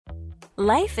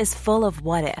Life is full of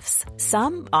what-ifs.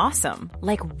 Some awesome,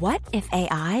 like what if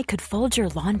AI could fold your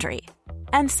laundry?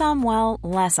 And some, well,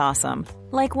 less awesome,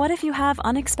 like what if you have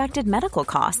unexpected medical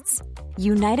costs?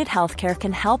 United Healthcare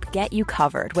can help get you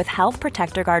covered with Health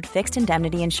Protector Guard fixed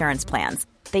indemnity insurance plans.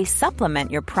 They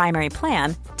supplement your primary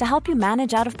plan to help you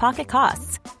manage out-of-pocket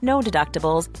costs. No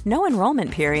deductibles, no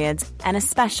enrollment periods, and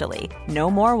especially no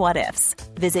more what-ifs.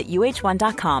 Visit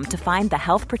uh1.com to find the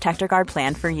Health Protector Guard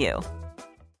plan for you.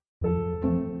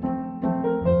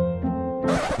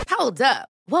 Hold up.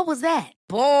 What was that?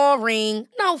 Boring.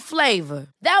 No flavor.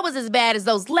 That was as bad as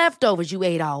those leftovers you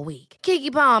ate all week.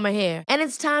 Keke Palmer here, and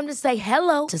it's time to say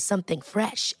hello to something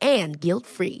fresh and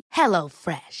guilt-free. Hello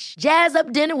Fresh. Jazz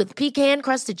up dinner with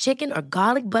pecan-crusted chicken or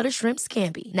garlic butter shrimp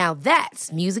scampi. Now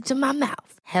that's music to my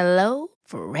mouth. Hello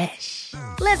Fresh.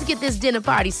 Let's get this dinner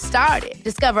party started.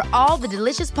 Discover all the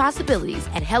delicious possibilities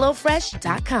at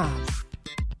hellofresh.com.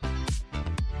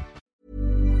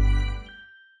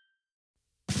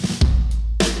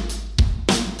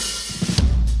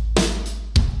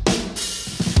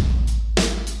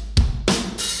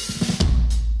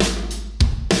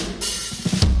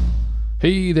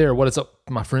 Hey there, what is up,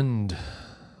 my friend?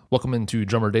 Welcome into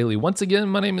Drummer Daily. Once again,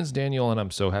 my name is Daniel, and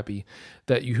I'm so happy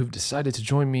that you have decided to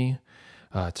join me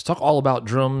to talk all about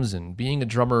drums and being a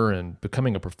drummer and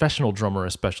becoming a professional drummer,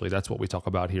 especially. That's what we talk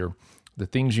about here, the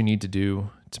things you need to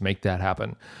do to make that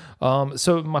happen.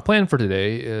 So my plan for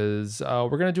today is we're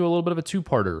going to do a little bit of a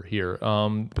two-parter here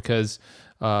because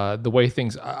the way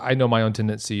things, I know my own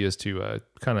tendency is to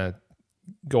kind of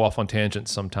go off on tangents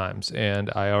sometimes,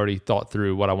 and I already thought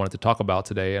through what I wanted to talk about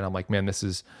today, and I'm like, man, this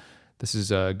is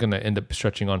going to end up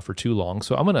stretching on for too long.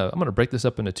 So I'm gonna break this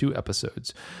up into two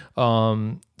episodes.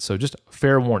 So just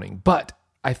fair warning, but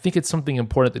I think it's something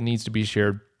important that needs to be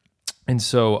shared, and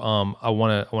so I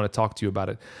want to talk to you about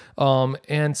it.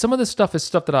 And some of this stuff is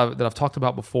stuff that I've talked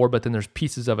about before, but then there's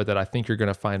pieces of it that I think you're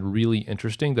going to find really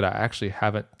interesting that I actually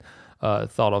haven't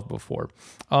thought of before.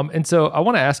 And so I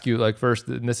want to ask you, like, first,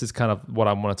 and this is kind of what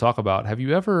I want to talk about. Have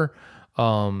you ever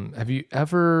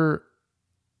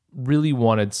really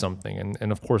wanted something?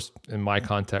 And of course, in my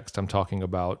context, I'm talking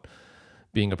about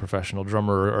being a professional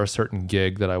drummer or a certain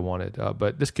gig that I wanted.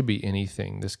 But this could be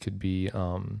anything. This could be,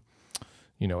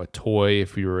 a toy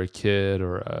if you were a kid,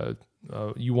 or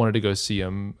you wanted to go see a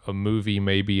movie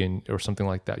maybe, or something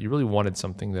like that. You really wanted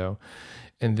something though.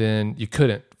 And then you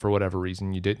couldn't for whatever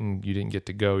reason. You didn't get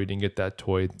to go. You didn't get that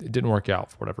toy. It didn't work out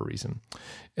for whatever reason.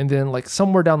 And then, like,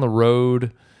 somewhere down the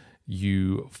road,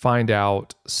 you find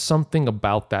out something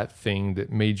about that thing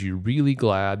that made you really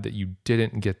glad that you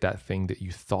didn't get that thing that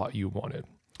you thought you wanted.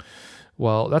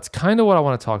 Well, that's kind of what I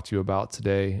want to talk to you about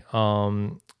today.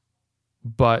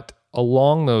 But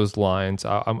along those lines,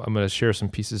 I'm going to share some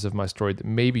pieces of my story that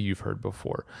maybe you've heard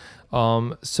before.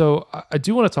 So I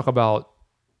do want to talk about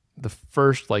the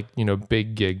first,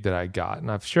 big gig that I got. And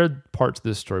I've shared parts of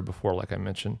this story before, like I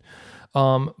mentioned.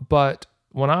 But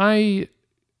when I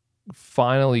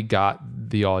finally got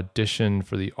the audition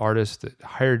for the artist that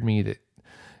hired me, that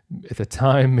at the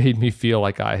time made me feel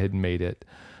like I had made it,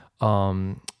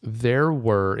 there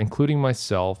were, including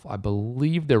myself, I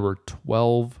believe there were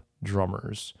 12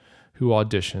 drummers who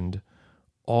auditioned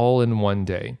all in one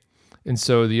day. And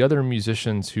so the other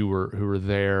musicians who were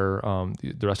there,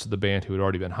 the rest of the band who had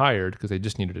already been hired, because they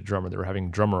just needed a drummer, they were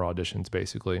having drummer auditions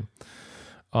basically.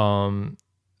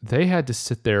 They had to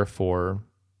sit there for,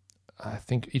 I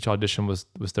think each audition was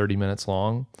 30 minutes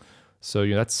long. So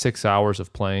that's 6 hours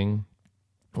of playing,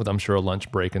 with, I'm sure, a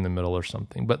lunch break in the middle or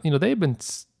something. But they've been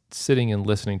sitting and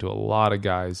listening to a lot of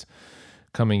guys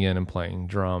coming in and playing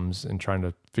drums and trying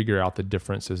to figure out the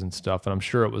differences and stuff. And I'm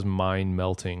sure it was mind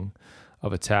melting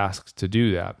of a task to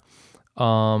do that.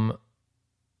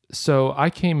 So I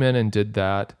came in and did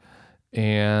that,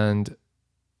 and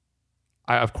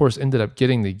I, of course, ended up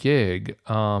getting the gig.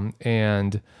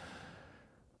 And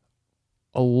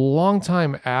a long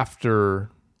time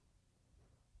after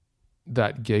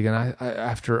that gig, and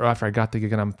after I got the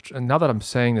gig, and now that I'm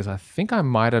saying this, I think I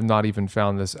might have not even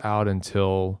found this out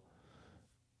until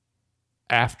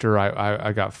after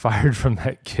I got fired from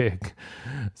that gig,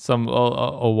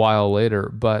 a while later.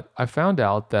 But I found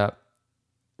out that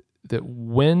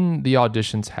when the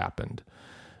auditions happened,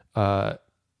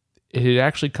 it had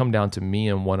actually come down to me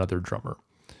and one other drummer,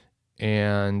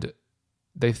 and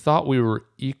they thought we were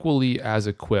equally as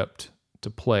equipped to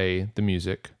play the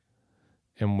music,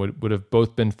 and would have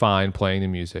both been fine playing the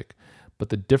music. But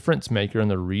the difference maker and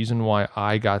the reason why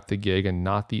I got the gig and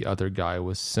not the other guy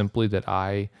was simply that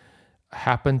I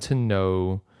happened to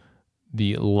know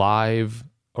the live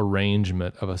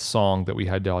arrangement of a song that we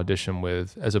had to audition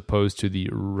with, as opposed to the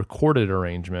recorded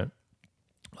arrangement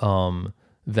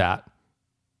that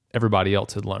everybody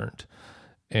else had learned.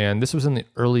 And this was in the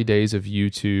early days of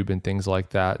YouTube and things like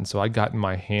that. And so I'd gotten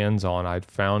my hands on, I'd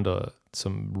found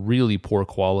some really poor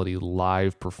quality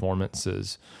live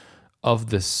performances of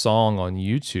this song on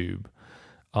YouTube,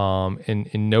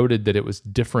 and noted that it was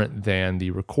different than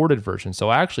the recorded version. So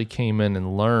I actually came in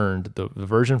and learned the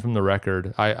version from the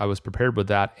record. I was prepared with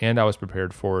that, and I was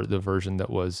prepared for the version that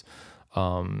was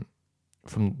from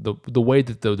the way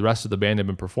that the rest of the band had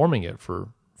been performing it for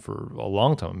a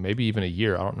long time, maybe even a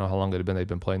year. I don't know how long it had been they'd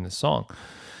been playing this song.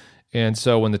 And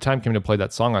so when the time came to play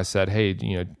that song, I said, hey, do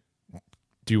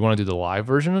you want to do the live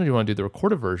version or do you want to do the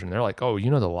recorded version? And they're like, oh,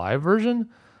 the live version?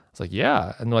 I was like,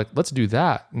 yeah. And they're like, let's do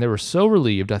that. And they were so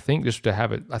relieved, I think, just to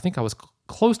have it. I think I was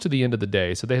close to the end of the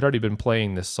day. So they had already been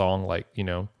playing this song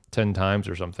 10 times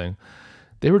or something.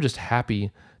 They were just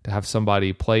happy to have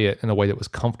somebody play it in a way that was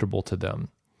comfortable to them.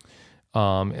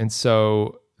 And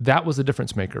so that was a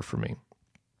difference maker for me.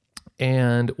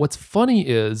 And what's funny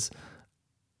is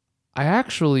I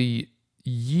actually,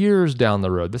 years down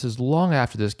the road, this is long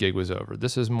after this gig was over,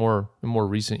 this is more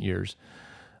recent years,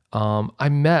 I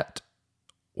met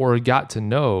or got to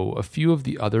know a few of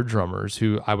the other drummers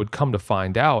who I would come to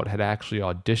find out had actually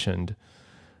auditioned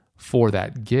for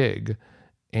that gig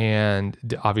and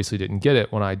obviously didn't get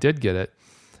it when I did get it.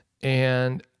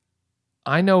 And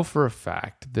I know for a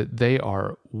fact that they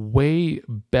are way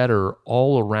better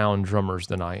all-around drummers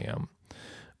than I am.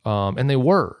 And they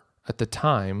were at the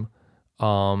time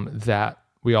that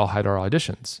we all had our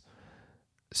auditions.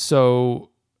 So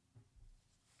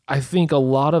I think a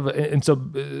lot of, and so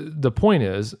the point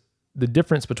is, the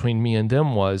difference between me and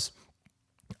them was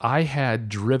I had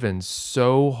driven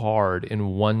so hard in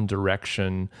one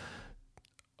direction,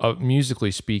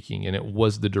 musically speaking, and it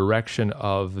was the direction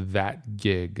of that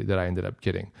gig that I ended up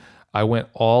getting. I went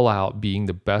all out being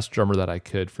the best drummer that I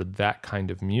could for that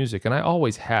kind of music. And I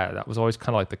always had. That was always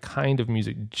kind of like the kind of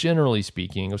music, generally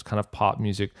speaking. It was kind of pop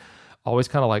music. Always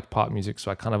kind of liked pop music, so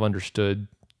I kind of understood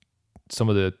some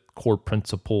of the core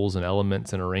principles and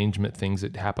elements and arrangement things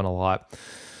that happen a lot.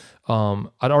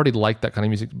 I'd already liked that kind of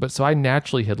music, but so I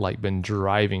naturally had been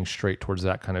driving straight towards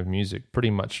that kind of music pretty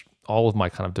much all of my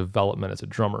kind of development as a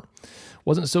drummer.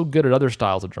 Wasn't so good at other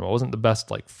styles of drummer. I wasn't the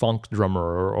best funk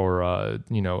drummer or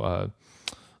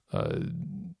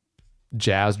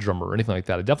jazz drummer or anything like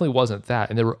that. It definitely wasn't that.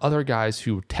 And there were other guys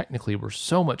who technically were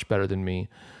so much better than me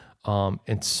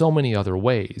in so many other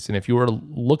ways. And if you were to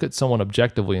look at someone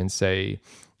objectively and say,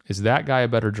 is that guy a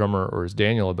better drummer or is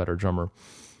Daniel a better drummer?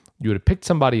 You would have picked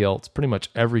somebody else pretty much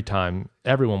every time.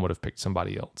 Everyone would have picked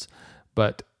somebody else.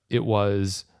 But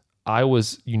I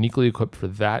was uniquely equipped for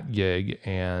that gig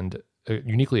and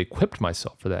uniquely equipped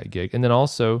myself for that gig, and then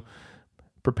also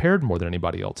prepared more than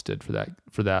anybody else did for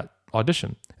that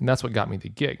audition, and that's what got me the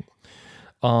gig.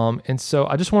 And so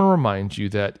I just want to remind you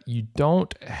that you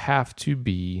don't have to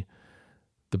be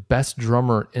the best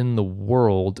drummer in the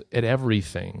world at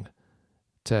everything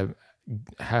to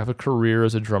have a career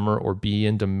as a drummer or be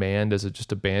in demand as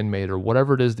just a bandmate or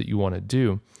whatever it is that you want to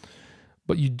do.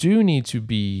 But you do need to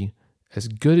be as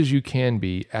good as you can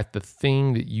be at the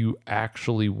thing that you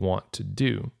actually want to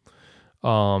do.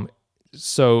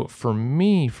 So for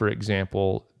me, for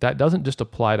example, that doesn't just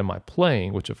apply to my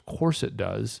playing, which of course it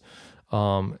does.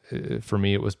 For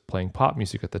me, it was playing pop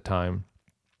music at the time.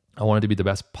 I wanted to be the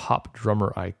best pop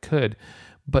drummer I could,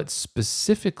 but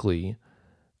specifically,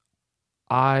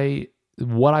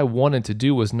 what I wanted to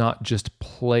do was not just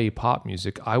play pop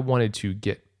music. I wanted to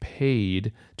get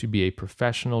paid to be a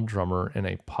professional drummer in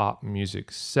a pop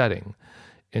music setting.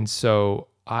 And so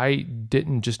I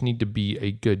didn't just need to be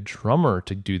a good drummer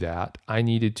to do that. I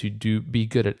needed to be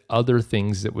good at other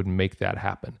things that would make that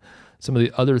happen. Some of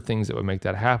the other things that would make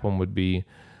that happen would be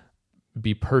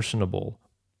personable,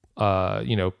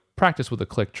 practice with a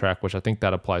click track, which I think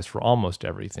that applies for almost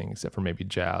everything except for maybe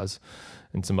jazz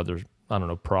and some other,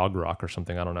 prog rock or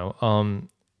something, I don't know.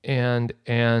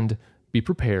 And be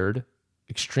prepared,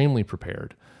 extremely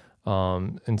prepared.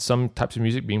 And some types of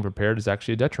music, being prepared is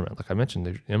actually a detriment. Like I mentioned,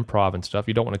 there's improv and stuff.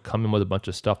 You don't want to come in with a bunch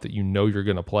of stuff that you know you're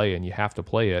going to play and you have to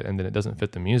play it, and then it doesn't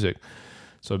fit the music.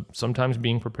 So sometimes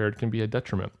being prepared can be a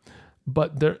detriment.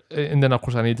 And then of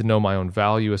course I need to know my own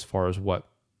value as far as what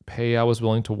pay I was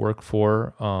willing to work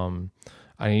for.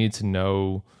 I needed to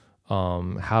know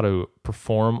how to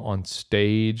perform on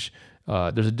stage.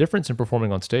 There's a difference in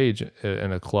performing on stage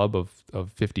in a club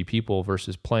of 50 people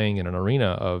versus playing in an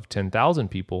arena of 10,000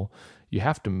 people. You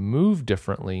have to move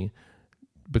differently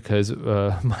because,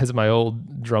 as my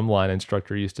old drumline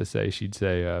instructor used to say, she'd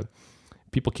say,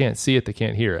 people can't see it, they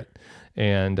can't hear it.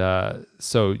 And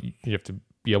so you have to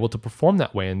be able to perform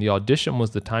that way. And the audition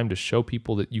was the time to show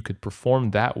people that you could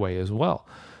perform that way as well.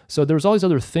 So there was all these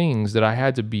other things that I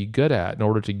had to be good at in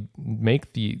order to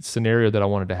make the scenario that I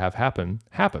wanted to have happen.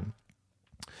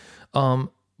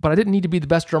 But I didn't need to be the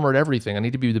best drummer at everything. I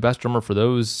need to be the best drummer for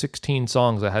those 16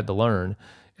 songs I had to learn.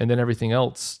 And then everything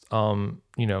else, didn't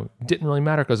really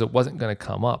matter because it wasn't going to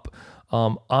come up.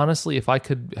 Honestly, if I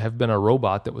could have been a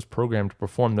robot that was programmed to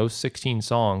perform those 16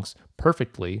 songs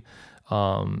perfectly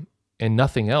and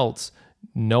nothing else,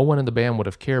 no one in the band would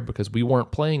have cared because we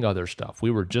weren't playing other stuff.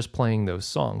 We were just playing those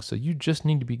songs. So you just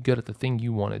need to be good at the thing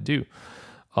you want to do.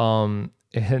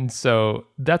 And so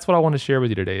that's what I want to share with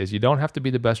you today is you don't have to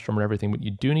be the best drummer at everything, but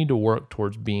you do need to work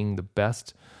towards being the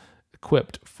best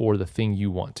equipped for the thing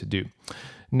you want to do.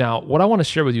 Now, what I want to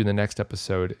share with you in the next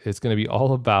episode is going to be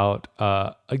all about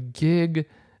a gig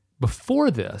before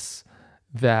this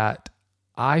that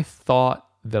I thought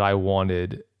that I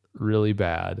wanted really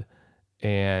bad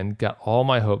and got all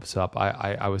my hopes up.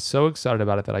 I was so excited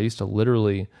about it that I used to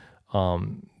literally,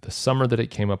 the summer that it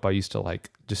came up, I used to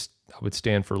I would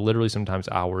stand for literally sometimes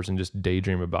hours and just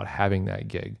daydream about having that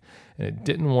gig. And it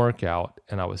didn't work out.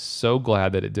 And I was so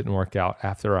glad that it didn't work out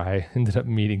after I ended up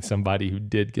meeting somebody who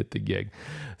did get the gig.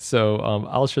 So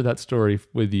I'll share that story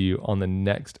with you on the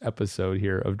next episode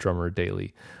here of Drummer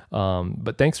Daily.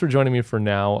 But thanks for joining me for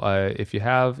now. If you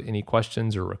have any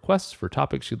questions or requests for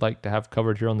topics you'd like to have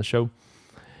covered here on the show,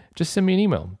 just send me an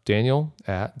email,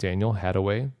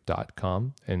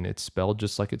 daniel@danielhadaway.com, and it's spelled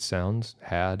just like it sounds,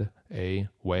 had a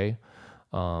way.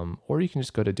 Or you can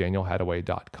just go to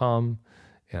danielhadaway.com,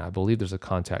 and I believe there's a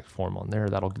contact form on there.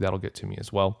 That'll get to me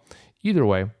as well. Either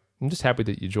way, I'm just happy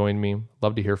that you joined me.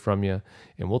 Love to hear from you,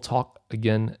 and we'll talk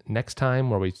again next time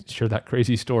where we share that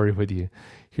crazy story with you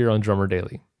here on Drummer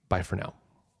Daily. Bye for now.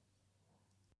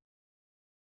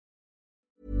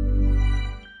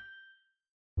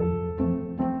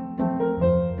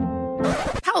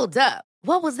 Hold up.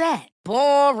 What was that?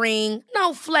 Boring.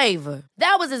 No flavor.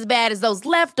 That was as bad as those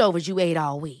leftovers you ate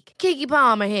all week. Keke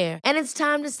Palmer here, and it's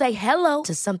time to say hello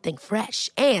to something fresh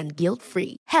and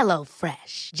guilt-free.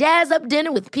 HelloFresh. Jazz up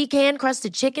dinner with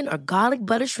pecan-crusted chicken or garlic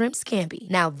butter shrimp scampi.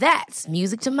 Now that's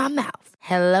music to my mouth.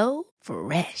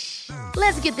 HelloFresh.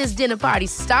 Let's get this dinner party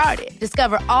started.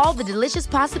 Discover all the delicious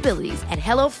possibilities at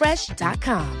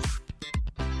HelloFresh.com.